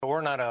we're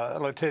not a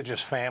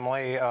litigious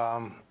family.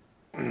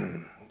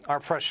 Our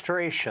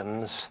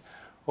frustrations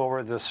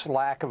over this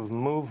lack of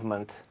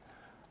movement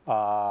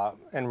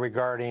in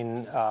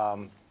regarding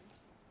the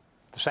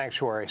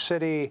sanctuary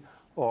city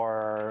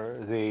or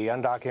the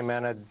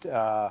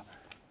undocumented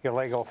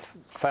illegal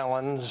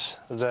felons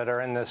that are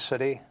in this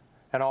city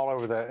and all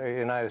over the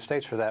United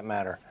States for that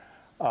matter.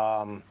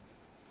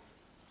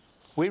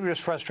 We were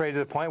just frustrated to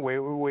the point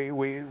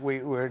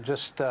we're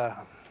just,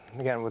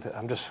 again,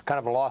 I'm just kind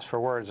of a loss for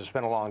words. It's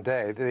been a long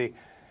day.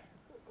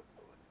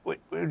 We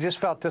just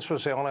felt this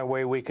was the only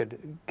way we could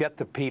get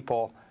the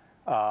people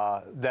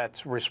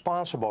that's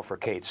responsible for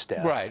Kate's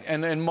death. Right,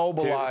 and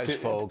mobilize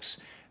folks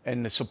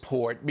and the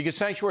support, because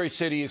sanctuary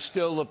city is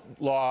still the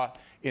law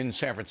in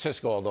San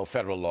Francisco, although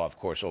federal law, of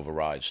course,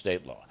 overrides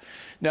state law.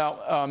 Now,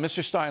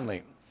 Mr.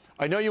 Steinle,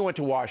 I know you went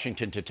to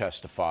Washington to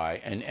testify,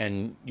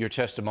 and your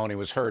testimony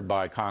was heard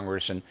by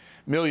Congress and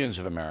millions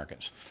of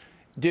Americans.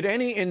 Did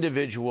any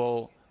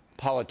individual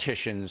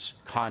politicians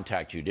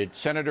contact you? Did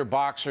Senator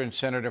Boxer and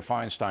Senator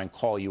Feinstein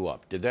call you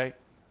up? Did they?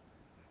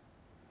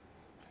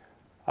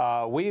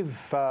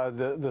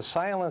 The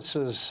silence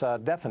is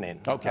deafening.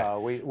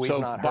 Okay. We've so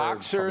not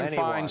Boxer heard and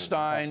from anyone.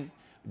 Feinstein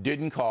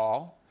didn't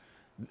call.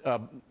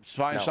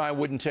 Feinstein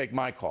wouldn't take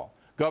my call.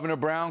 Governor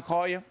Brown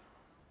call you?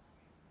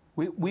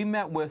 We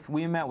met with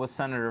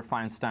Senator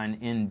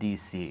Feinstein in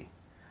D.C.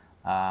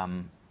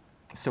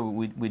 So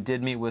we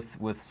did meet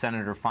with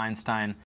Senator Feinstein.